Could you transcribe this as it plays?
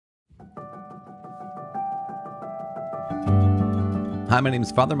Hi, my name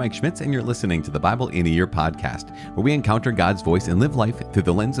is Father Mike Schmitz, and you're listening to the Bible in a Year podcast, where we encounter God's voice and live life through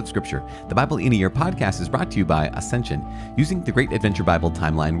the lens of Scripture. The Bible in a Year podcast is brought to you by Ascension. Using the Great Adventure Bible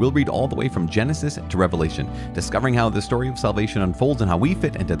timeline, we'll read all the way from Genesis to Revelation, discovering how the story of salvation unfolds and how we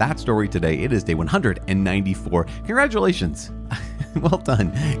fit into that story today. It is day 194. Congratulations! Well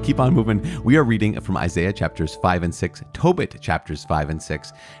done. Keep on moving. We are reading from Isaiah chapters 5 and 6, Tobit chapters 5 and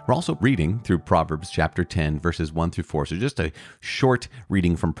 6. We're also reading through Proverbs chapter 10, verses 1 through 4. So just a short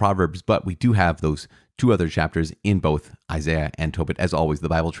reading from Proverbs, but we do have those two other chapters in both Isaiah and Tobit. As always, the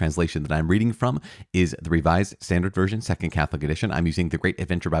Bible translation that I'm reading from is the Revised Standard Version, Second Catholic Edition. I'm using the Great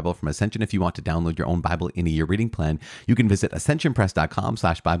Adventure Bible from Ascension. If you want to download your own Bible in a Year reading plan, you can visit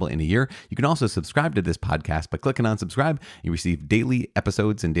ascensionpress.com/Bible in a Year. You can also subscribe to this podcast by clicking on subscribe. You receive daily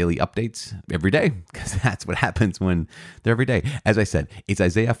episodes and daily updates every day, because that's what happens when they're every day. As I said, it's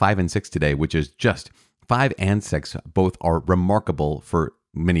Isaiah 5 and 6 today, which is just 5 and 6. Both are remarkable for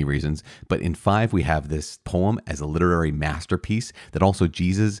many reasons, but in 5 we have this poem as a literary masterpiece that also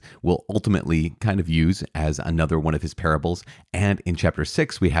Jesus will ultimately kind of use as another one of his parables. And in chapter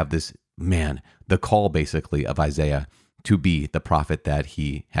 6 we have this, the call basically of Isaiah to be the prophet that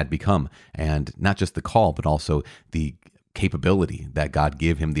he had become. And not just the call, but also the capability that God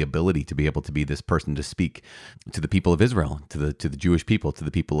gave him, the ability to be able to be this person to speak to the people of Israel, to the Jewish people, to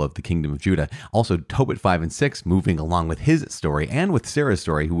the people of the kingdom of Judah. Also, Tobit 5 and 6 moving along with his story and with Sarah's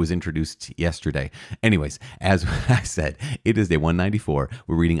story, who was introduced yesterday. Anyways, as I said, it is day 194.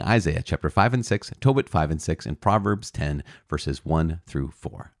 We're reading Isaiah chapter 5 and 6, Tobit 5 and 6, and Proverbs 10, verses 1 through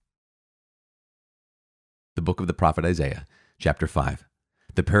 4. The book of the prophet Isaiah, chapter 5,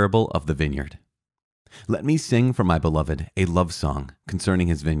 the parable of the vineyard. Let me sing for my beloved a love song concerning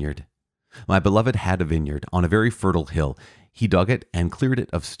his vineyard. My beloved had a vineyard on a very fertile hill. He dug it and cleared it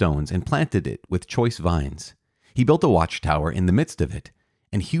of stones and planted it with choice vines. He built a watchtower in the midst of it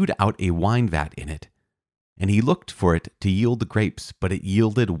and hewed out a wine vat in it. And he looked for it to yield grapes, but it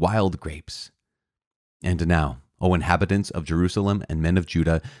yielded wild grapes. And now, O inhabitants of Jerusalem and men of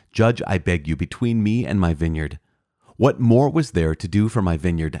Judah, judge, I beg you, between me and my vineyard. What more was there to do for my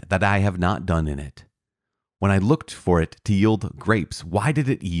vineyard that I have not done in it? When I looked for it to yield grapes, why did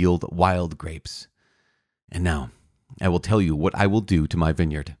it yield wild grapes? And now I will tell you what I will do to my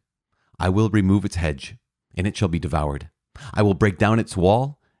vineyard. I will remove its hedge, and it shall be devoured. I will break down its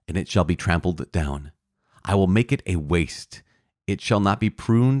wall, and it shall be trampled down. I will make it a waste. It shall not be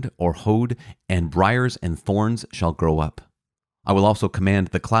pruned or hoed, and briars and thorns shall grow up. I will also command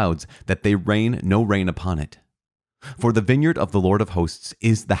the clouds that they rain no rain upon it. For the vineyard of the Lord of hosts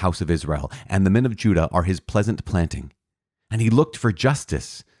is the house of Israel, and the men of Judah are his pleasant planting. And he looked for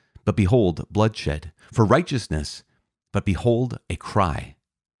justice, but behold, bloodshed, for righteousness, but behold, a cry.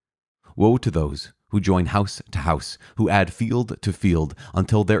 Woe to those who join house to house, who add field to field,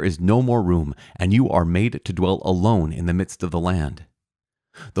 until there is no more room, and you are made to dwell alone in the midst of the land.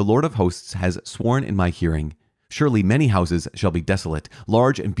 The Lord of hosts has sworn in my hearing, surely many houses shall be desolate,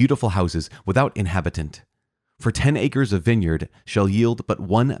 large and beautiful houses without inhabitant. For 10 acres of vineyard shall yield but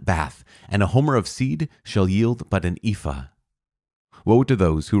 1 bath, and a homer of seed shall yield but an ephah. Woe to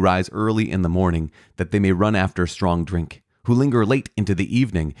those who rise early in the morning, that they may run after strong drink, who linger late into the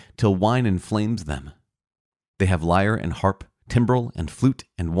evening, till wine inflames them. They have lyre and harp, timbrel and flute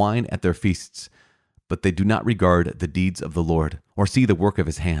and wine at their feasts, but they do not regard the deeds of the Lord, or see the work of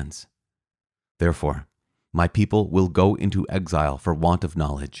his hands. Therefore, my people will go into exile for want of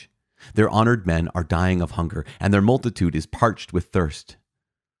knowledge. Their honored men are dying of hunger, and their multitude is parched with thirst.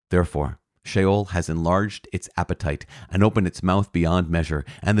 Therefore, Sheol has enlarged its appetite and opened its mouth beyond measure,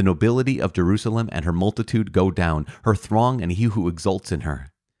 and the nobility of Jerusalem and her multitude go down, her throng and he who exults in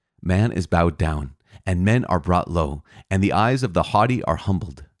her. Man is bowed down, and men are brought low, and the eyes of the haughty are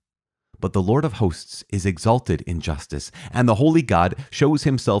humbled. But the Lord of hosts is exalted in justice, and the holy God shows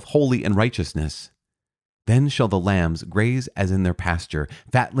himself holy in righteousness. Then shall the lambs graze as in their pasture,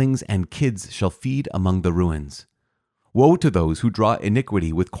 fatlings and kids shall feed among the ruins. Woe to those who draw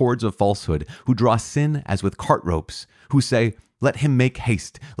iniquity with cords of falsehood, who draw sin as with cart ropes, who say, let him make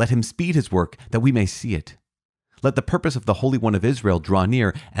haste, let him speed his work, that we may see it. Let the purpose of the Holy One of Israel draw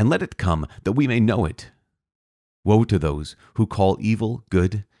near, and let it come, that we may know it. Woe to those who call evil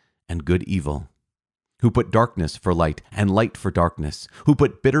good and good evil, who put darkness for light and light for darkness, who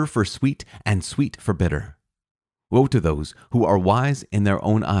put bitter for sweet and sweet for bitter. Woe to those who are wise in their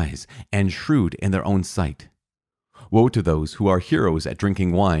own eyes and shrewd in their own sight. Woe to those who are heroes at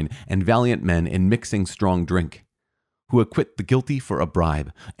drinking wine and valiant men in mixing strong drink, who acquit the guilty for a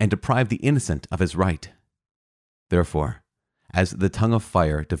bribe and deprive the innocent of his right. Therefore, as the tongue of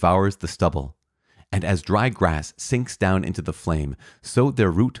fire devours the stubble, And as dry grass sinks down into the flame, so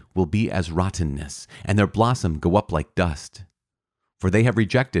their root will be as rottenness, and their blossom go up like dust. For they have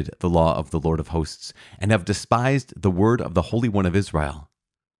rejected the law of the Lord of hosts, and have despised the word of the Holy One of Israel.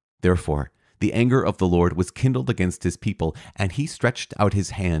 Therefore, the anger of the Lord was kindled against his people, and he stretched out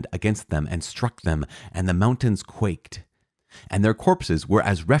his hand against them and struck them, and the mountains quaked. And their corpses were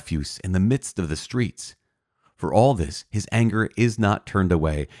as refuse in the midst of the streets. For all this, his anger is not turned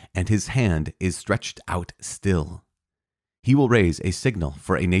away, and his hand is stretched out still. He will raise a signal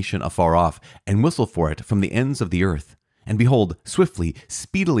for a nation afar off, and whistle for it from the ends of the earth. And behold, swiftly,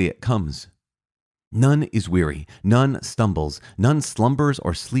 speedily it comes. None is weary, none stumbles, none slumbers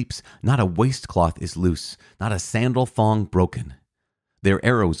or sleeps, not a waistcloth is loose, not a sandal thong broken. Their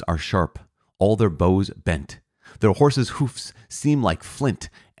arrows are sharp, all their bows bent. Their horses' hoofs seem like flint,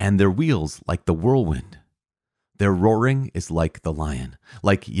 and their wheels like the whirlwind. Their roaring is like the lion.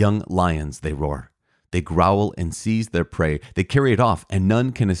 Like young lions they roar. They growl and seize their prey. They carry it off, and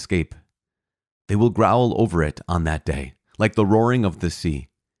none can escape. They will growl over it on that day, like the roaring of the sea.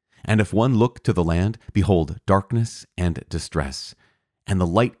 And if one look to the land, behold, darkness and distress, and the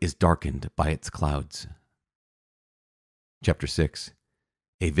light is darkened by its clouds. Chapter 6.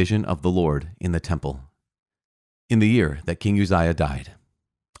 A vision of the Lord in the temple. In the year that King Uzziah died,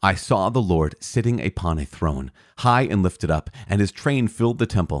 I saw the Lord sitting upon a throne, high and lifted up, and his train filled the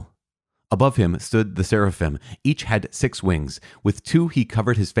temple. Above him stood the seraphim. Each had 6 wings. With 2 he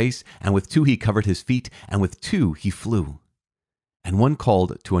covered his face, and with 2 he covered his feet, and with 2 he flew. And one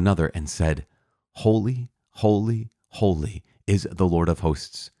called to another and said, Holy, holy, holy is the Lord of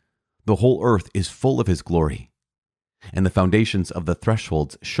hosts. The whole earth is full of his glory. And the foundations of the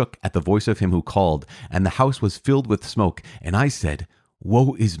thresholds shook at the voice of him who called, and the house was filled with smoke. And I said,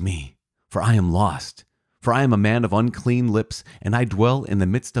 Woe is me, for I am lost. For I am a man of unclean lips, and I dwell in the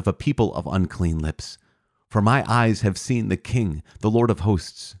midst of a people of unclean lips. For my eyes have seen the King, the Lord of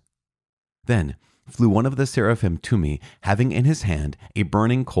hosts. Then flew one of the seraphim to me, having in his hand a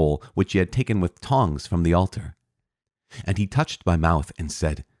burning coal which he had taken with tongs from the altar. And he touched my mouth and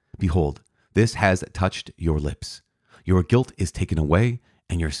said, Behold, this has touched your lips. Your guilt is taken away,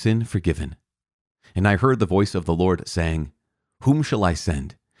 and your sin forgiven. And I heard the voice of the Lord saying, Whom shall I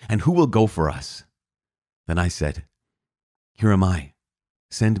send, and who will go for us? Then I said, Here am I,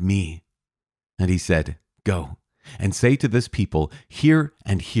 send me. And he said, Go, and say to this people, Hear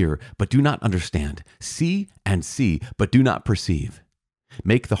and hear, but do not understand. See and see, but do not perceive.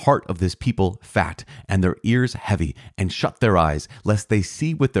 Make the heart of this people fat, and their ears heavy, and shut their eyes, lest they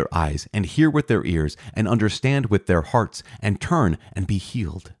see with their eyes, and hear with their ears, and understand with their hearts, and turn and be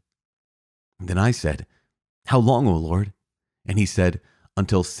healed. Then I said, How long, O Lord? And he said,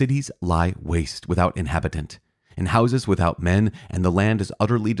 Until cities lie waste without inhabitant, and houses without men, and the land is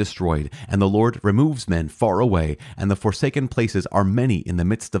utterly destroyed, and the Lord removes men far away, and the forsaken places are many in the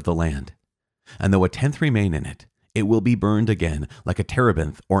midst of the land. And though 1/10 remain in it, it will be burned again, like a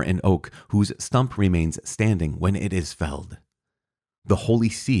terebinth or an oak, whose stump remains standing when it is felled. The holy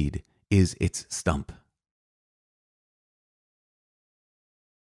seed is its stump.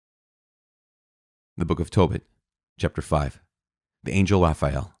 The book of Tobit, chapter 5. The angel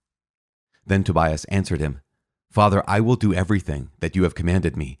Raphael. Then Tobias answered him, Father, I will do everything that you have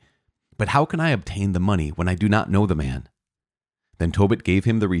commanded me, but how can I obtain the money when I do not know the man? Then Tobit gave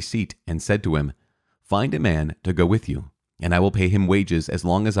him the receipt and said to him, Find a man to go with you, and I will pay him wages as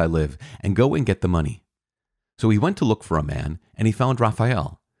long as I live, and go and get the money. So he went to look for a man, and he found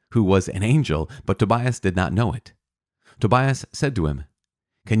Raphael, who was an angel, but Tobias did not know it. Tobias said to him,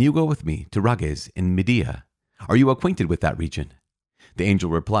 Can you go with me to Rages in Media? Are you acquainted with that region? The angel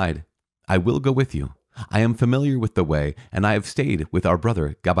replied, I will go with you. I am familiar with the way, and I have stayed with our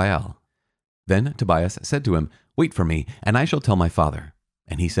brother Gabael. Then Tobias said to him, Wait for me, and I shall tell my father.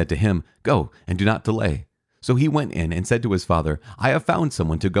 And he said to him, Go, and do not delay. So he went in and said to his father, I have found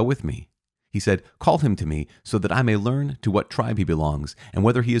someone to go with me. He said, Call him to me, so that I may learn to what tribe he belongs, and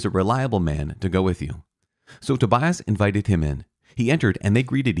whether he is a reliable man to go with you. So Tobias invited him in. He entered, and they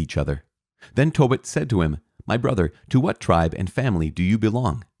greeted each other. Then Tobit said to him, My brother, to what tribe and family do you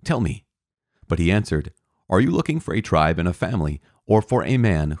belong? Tell me. But he answered, Are you looking for a tribe and a family, or for a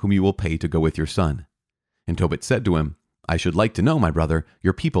man whom you will pay to go with your son? And Tobit said to him, I should like to know, my brother,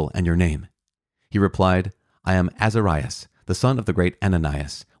 your people and your name. He replied, I am Azarias, the son of the great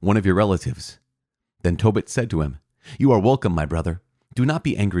Ananias, one of your relatives. Then Tobit said to him, You are welcome, my brother. Do not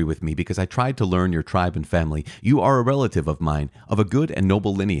be angry with me because I tried to learn your tribe and family. You are a relative of mine, of a good and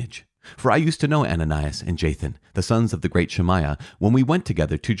noble lineage. For I used to know Ananias and Jathan, the sons of the great Shemaiah, when we went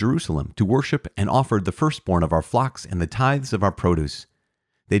together to Jerusalem to worship and offered the firstborn of our flocks and the tithes of our produce.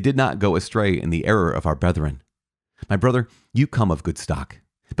 They did not go astray in the error of our brethren. My brother, you come of good stock.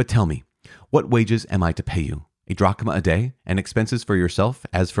 But tell me, what wages am I to pay you? A drachma a day, and expenses for yourself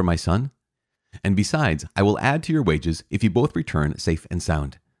as for my son? And besides, I will add to your wages if you both return safe and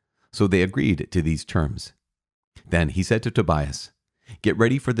sound. So they agreed to these terms. Then he said to Tobias, Get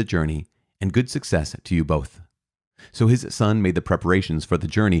ready for the journey, and good success to you both. So his son made the preparations for the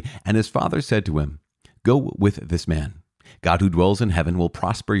journey, and his father said to him, Go with this man. God who dwells in heaven will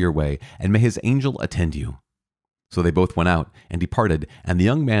prosper your way, and may his angel attend you. So they both went out and departed, and the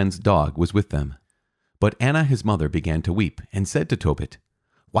young man's dog was with them. But Anna his mother began to weep, and said to Tobit,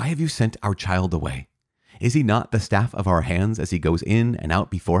 Why have you sent our child away? Is he not the staff of our hands as he goes in and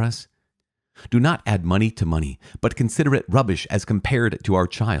out before us? Do not add money to money, but consider it rubbish as compared to our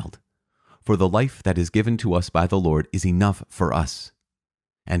child. For the life that is given to us by the Lord is enough for us.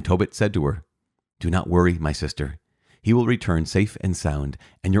 And Tobit said to her, Do not worry, my sister. He will return safe and sound,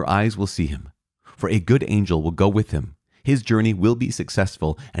 and your eyes will see him. For a good angel will go with him. His journey will be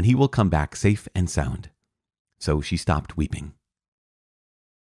successful, and he will come back safe and sound. So she stopped weeping.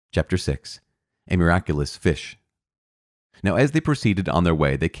 Chapter 6. A Miraculous Fish. Now as they proceeded on their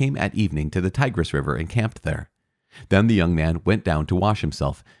way, they came at evening to the Tigris River and camped there. Then the young man went down to wash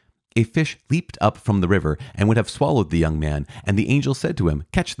himself. A fish leaped up from the river and would have swallowed the young man, and the angel said to him,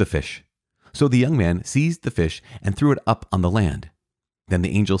 Catch the fish. So the young man seized the fish and threw it up on the land. Then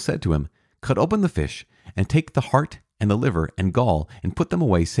the angel said to him, Cut open the fish, and take the heart and the liver and gall, and put them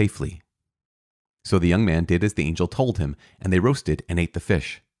away safely. So the young man did as the angel told him, and they roasted and ate the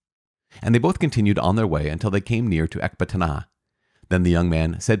fish. And they both continued on their way until they came near to Ecbatana. Then the young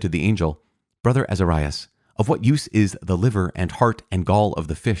man said to the angel, Brother Azarias, of what use is the liver and heart and gall of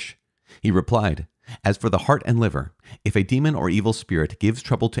the fish? He replied, As for the heart and liver, if a demon or evil spirit gives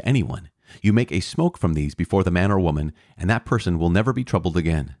trouble to anyone, you make a smoke from these before the man or woman, and that person will never be troubled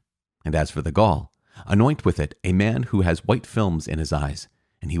again. And as for the gall, anoint with it a man who has white films in his eyes,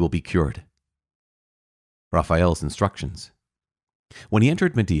 and he will be cured. Raphael's instructions. When he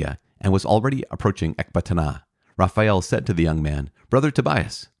entered Media and was already approaching Ecbatana, Raphael said to the young man, Brother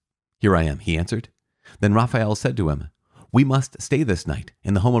Tobias. Here I am, he answered. Then Raphael said to him, We must stay this night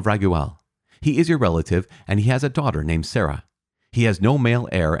in the home of Raguel. He is your relative, and he has a daughter named Sarah. He has no male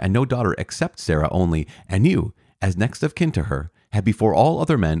heir and no daughter except Sarah only, and you, as next of kin to her, have before all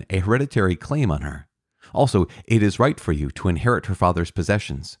other men a hereditary claim on her. Also, it is right for you to inherit her father's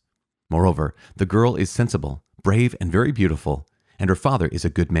possessions. Moreover, the girl is sensible, brave, and very beautiful, and her father is a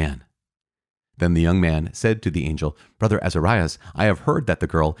good man. Then the young man said to the angel, Brother Azarias, I have heard that the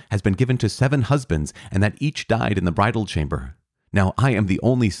girl has been given to 7 husbands, and that each died in the bridal chamber. Now I am the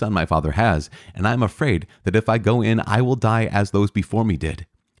only son my father has, and I am afraid that if I go in, I will die as those before me did.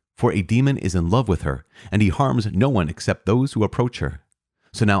 For a demon is in love with her, and he harms no one except those who approach her.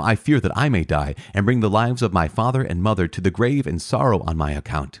 So now I fear that I may die, and bring the lives of my father and mother to the grave in sorrow on my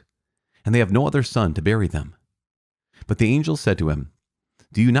account. And they have no other son to bury them. But the angel said to him,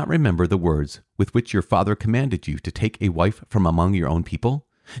 Do you not remember the words with which your father commanded you to take a wife from among your own people?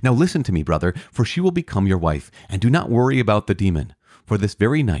 Now listen to me, brother, for she will become your wife, and do not worry about the demon, for this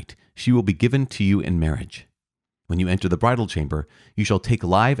very night she will be given to you in marriage. When you enter the bridal chamber, you shall take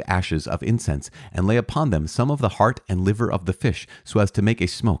live ashes of incense and lay upon them some of the heart and liver of the fish, so as to make a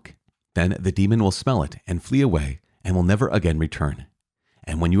smoke. Then the demon will smell it and flee away, and will never again return.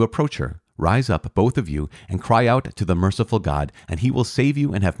 And when you approach her, rise up, both of you, and cry out to the merciful God, and he will save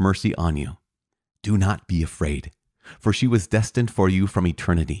you and have mercy on you. Do not be afraid, for she was destined for you from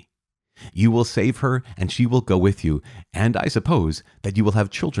eternity. You will save her, and she will go with you, and I suppose that you will have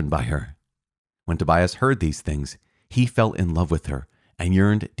children by her. When Tobias heard these things, he fell in love with her and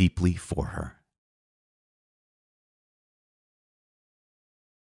yearned deeply for her.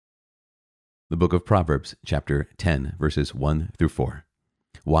 The book of Proverbs, chapter 10, verses 1 through 4.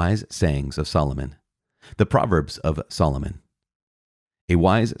 Wise sayings of Solomon. The Proverbs of Solomon. A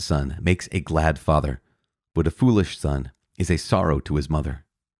wise son makes a glad father, but a foolish son is a sorrow to his mother.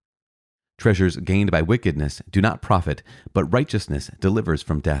 Treasures gained by wickedness do not profit, but righteousness delivers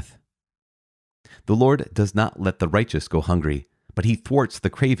from death. The Lord does not let the righteous go hungry, but he thwarts the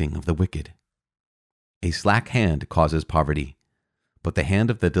craving of the wicked. A slack hand causes poverty, but the hand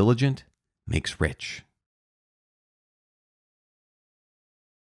of the diligent makes rich.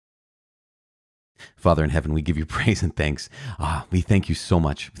 Father in heaven, we give you praise and thanks. We thank you so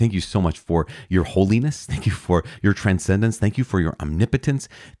much. Thank you so much for your holiness. Thank you for your transcendence. Thank you for your omnipotence.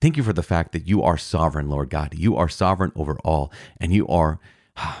 Thank you for the fact that you are sovereign, Lord God. You are sovereign over all, and you are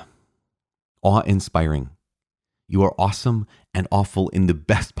awe-inspiring. You are awesome and awful in the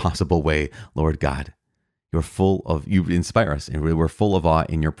best possible way, Lord God. You inspire us, and we're full of awe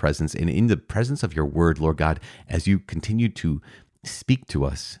in your presence and in the presence of your word, Lord God, as you continue to speak to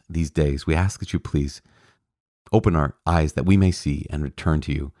us these days. We ask that you please open our eyes that we may see and return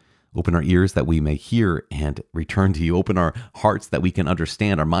to you. Open our ears that we may hear and return to you. Open our hearts that we can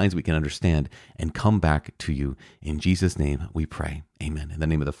understand, our minds we can understand, and come back to you. In Jesus' name we pray. Amen. In the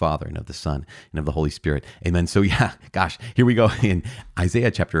name of the Father, and of the Son, and of the Holy Spirit. Amen. So here we go in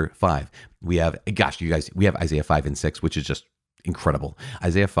Isaiah chapter 5. We have Isaiah 5 and 6, which is just incredible.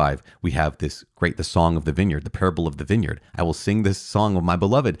 Isaiah 5, we have the song of the vineyard, the parable of the vineyard. I will sing this song of my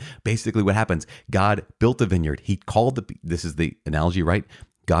beloved. Basically what happens, God built a vineyard. This is the analogy, right?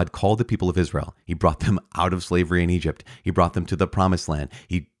 God called the people of Israel. He brought them out of slavery in Egypt. He brought them to the promised land.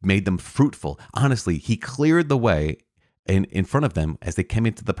 He made them fruitful. Honestly, he cleared the way in front of them as they came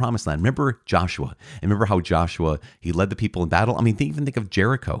into the promised land. Remember Joshua. And remember how Joshua, he led the people in battle. I mean, even think of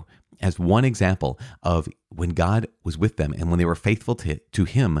Jericho as one example of when God was with them and when they were faithful to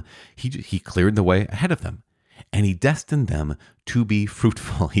him, he cleared the way ahead of them. And he destined them to be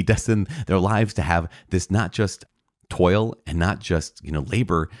fruitful. He destined their lives to have this not just toil and not just,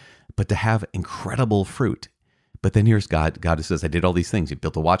 labor, but to have incredible fruit. But then here's God. God says, I did all these things. He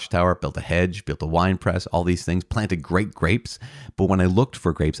built a watchtower, built a hedge, built a wine press, all these things, planted great grapes. But when I looked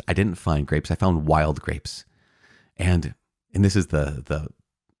for grapes, I didn't find grapes. I found wild grapes. And this is the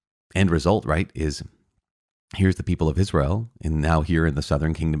end result, right? Is here's the people of Israel, and now here in the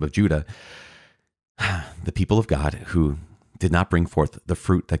southern kingdom of Judah, the people of God who did not bring forth the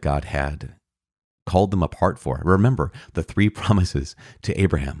fruit that God had called them apart for. Remember, the three promises to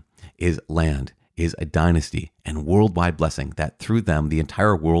Abraham is land, is a dynasty, and worldwide blessing, that through them the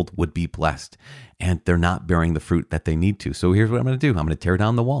entire world would be blessed. And they're not bearing the fruit that they need to. So here's what I'm going to do. I'm going to tear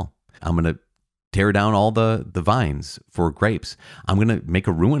down the wall. I'm going to tear down all the vines for grapes. I'm going to make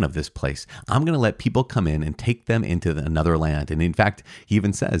a ruin of this place. I'm going to let people come in and take them into another land. And in fact, he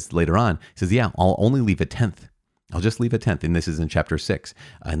even says later on, he says, I'll only leave a tenth. I'll just leave a tenth. And this is in chapter 6.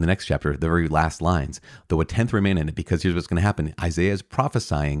 In the next chapter, the very last lines, though a tenth remain in it, because here's what's going to happen. Isaiah is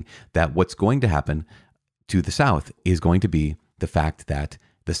prophesying that what's going to happen to the south is going to be the fact that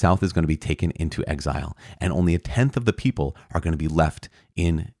the south is going to be taken into exile. And only a tenth of the people are going to be left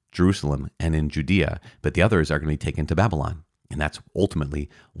in Jerusalem and in Judea, but the others are going to be taken to Babylon. And that's ultimately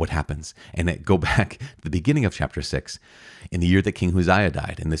what happens. And go back to the beginning of chapter 6, in the year that King Uzziah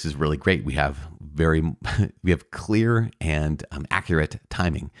died. And this is really great. We have clear and accurate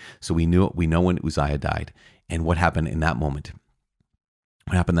timing. So we know when Uzziah died and what happened in that moment.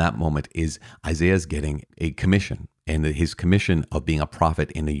 What happened in that moment is Isaiah's getting a commission, and his commission of being a prophet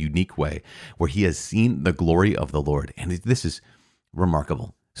in a unique way, where he has seen the glory of the Lord. And this is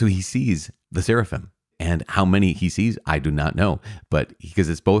remarkable. So he sees the seraphim. And how many he sees, I do not know. But because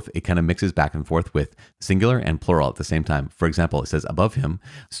it's both, it kind of mixes back and forth with singular and plural at the same time. For example, it says, above him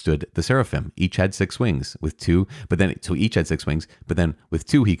stood the seraphim. Each had 6 wings with 2, so each had 6 wings, but then with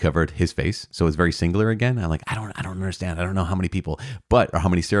 2 he covered his face. So it's very singular again. I'm like, I don't understand. I don't know how many people, or how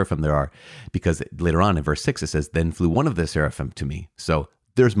many seraphim there are. Because later on in verse 6, it says, then flew one of the seraphim to me. So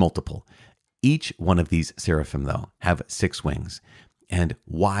there's multiple. Each one of these seraphim, though, have 6 wings. And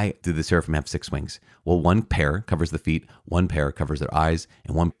why do the seraphim have 6 wings? Well, one pair covers the feet, one pair covers their eyes,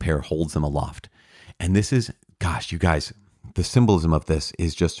 and one pair holds them aloft. And this is, you guys, the symbolism of this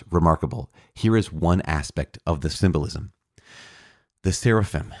is just remarkable. Here is one aspect of the symbolism. The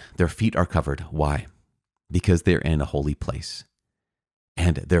seraphim, their feet are covered. Why? Because they're in a holy place.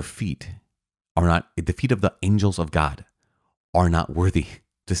 And their feet the feet of the angels of God are not worthy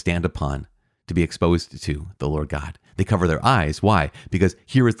to stand upon, to be exposed to the Lord God. They cover their eyes. Why? Because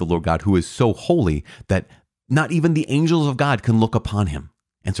here is the Lord God who is so holy that not even the angels of God can look upon him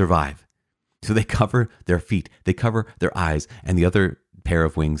and survive. So they cover their feet, they cover their eyes, and the other pair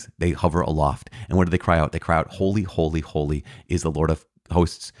of wings, they hover aloft. And what do they cry out? They cry out, holy, holy, holy is the Lord of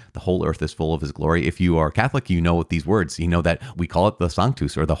hosts. The whole earth is full of his glory. If you are Catholic, you know these words. You know that we call it the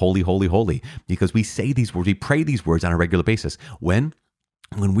Sanctus, or the holy, holy, holy, because we say these words, we pray these words on a regular basis.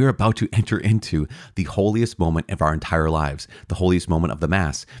 When we're about to enter into the holiest moment of our entire lives, the holiest moment of the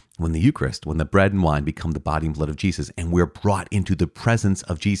Mass, when the Eucharist, when the bread and wine become the body and blood of Jesus, and we're brought into the presence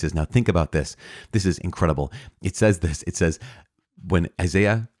of Jesus. Now think about this. This is incredible. It says, when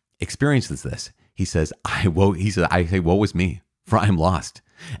Isaiah experiences this, he says, I say, woe is me, for I am lost.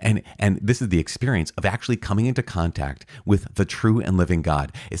 And this is the experience of actually coming into contact with the true and living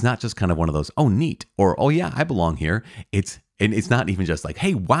God. It's not just kind of one of those, oh, neat, or, oh yeah, I belong here. And it's not even just like,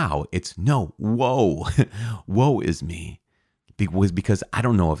 hey, wow. It's no, whoa, woe is me. Because I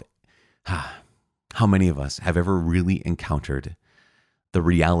don't know how many of us have ever really encountered the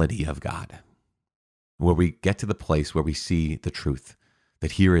reality of God. where we get to the place where we see the truth,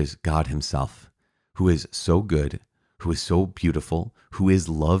 that here is God himself, who is so good, who is so beautiful, who is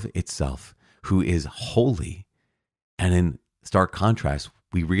love itself, who is holy. And in stark contrast,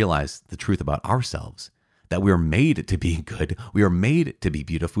 we realize the truth about ourselves, that we are made to be good, we are made to be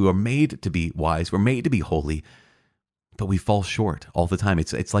beautiful, we are made to be wise, we're made to be holy, but we fall short all the time.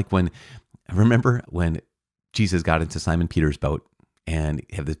 It's like remember when Jesus got into Simon Peter's boat and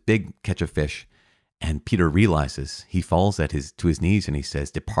have this big catch of fish, and Peter realizes, he falls to his knees and he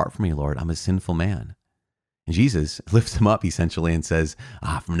says, "Depart from me, Lord, I'm a sinful man." And Jesus lifts him up essentially and says,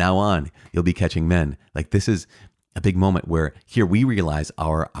 from now on, you'll be catching men. Like, this is a big moment where here we realize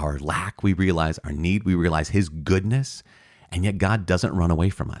our lack, we realize our need, we realize his goodness, and yet God doesn't run away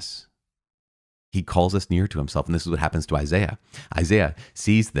from us. He calls us near to himself, and this is what happens to Isaiah. Isaiah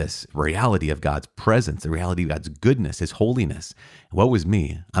sees this reality of God's presence, the reality of God's goodness, his holiness. Woe is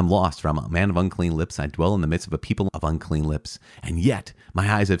me, I'm lost, for I'm a man of unclean lips, and I dwell in the midst of a people of unclean lips, and yet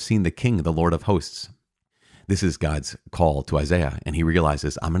my eyes have seen the King, the Lord of hosts. This is God's call to Isaiah, and he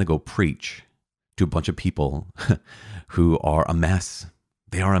realizes, I'm going to go preach to a bunch of people who are a mess.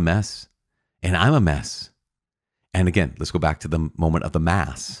 They are a mess, and I'm a mess. And again, let's go back to the moment of the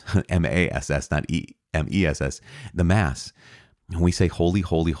Mass, M-A-S-S, not E-M-E-S-S, the Mass. And we say, holy,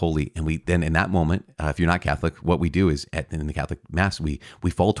 holy, holy. And we then in that moment, if you're not Catholic, what we do is in the Catholic Mass, we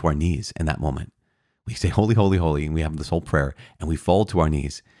fall to our knees in that moment. We say, holy, holy, holy, and we have this whole prayer, and we fall to our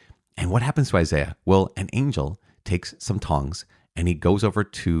knees. And what happens to Isaiah? Well, an angel takes some tongs, and he goes over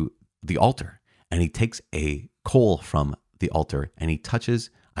to the altar, and he takes a coal from the altar, and he touches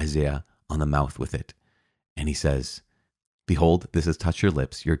Isaiah on the mouth with it. And he says, "Behold, this has touched your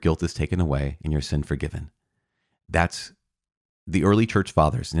lips. Your guilt is taken away and your sin forgiven." That's the early church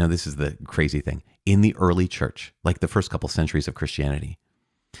fathers. Now, this is the crazy thing. In the early church, like the first couple centuries of Christianity,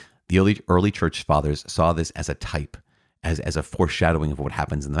 the early church fathers saw this as a type, as a foreshadowing of what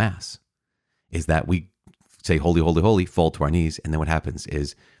happens in the Mass, is that we say, holy, holy, holy, fall to our knees. And then what happens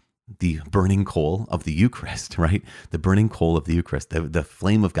is the burning coal of the Eucharist, right? The burning coal of the Eucharist, the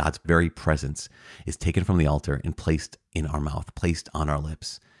flame of God's very presence is taken from the altar and placed in our mouth, placed on our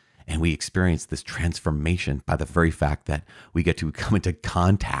lips. And we experience this transformation by the very fact that we get to come into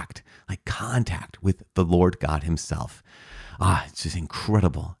contact with the Lord God himself. It's just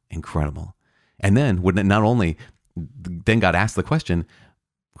incredible, incredible. And then then God asked the question,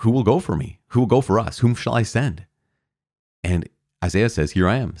 who will go for me? Who will go for us? Whom shall I send? And Isaiah says, "Here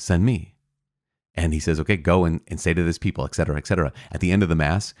I am, send me." And he says, okay, go and say to this people, et cetera, et cetera. At the end of the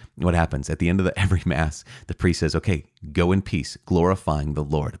Mass, what happens? At the end of every Mass, the priest says, okay, go in peace, glorifying the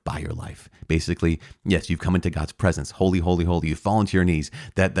Lord by your life. Basically, yes, you've come into God's presence. Holy, holy, holy. You've fallen to your knees.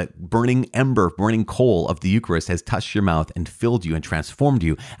 That burning ember, burning coal of the Eucharist has touched your mouth and filled you and transformed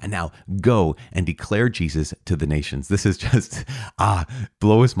you. And now go and declare Jesus to the nations. This is just,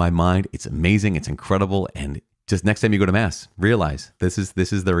 blows my mind. It's amazing. It's incredible. And just next time you go to Mass, realize this is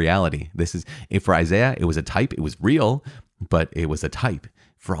the reality. For Isaiah, it was a type. It was real, but it was a type.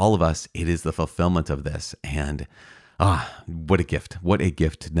 For all of us, it is the fulfillment of this. And what a gift. What a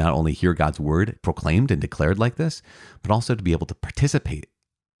gift to not only hear God's word proclaimed and declared like this, but also to be able to participate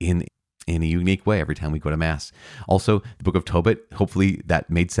in a unique way every time we go to Mass. Also, the book of Tobit, hopefully that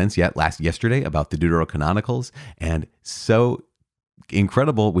made sense yesterday about the Deuterocanonicals. And so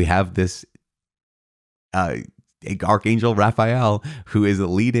incredible, we have this Archangel Raphael, who is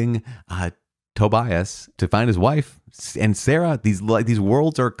leading Tobias to find his wife, and Sarah. These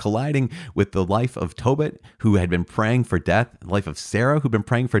worlds are colliding with the life of Tobit, who had been praying for death, the life of Sarah, who'd been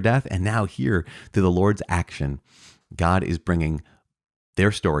praying for death, and now here, through the Lord's action, God is bringing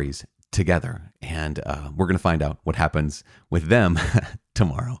their stories together, and we're going to find out what happens with them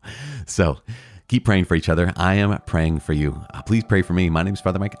tomorrow. So keep praying for each other. I am praying for you. Please pray for me. My name is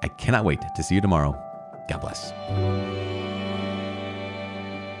Father Mike. I cannot wait to see you tomorrow. God bless.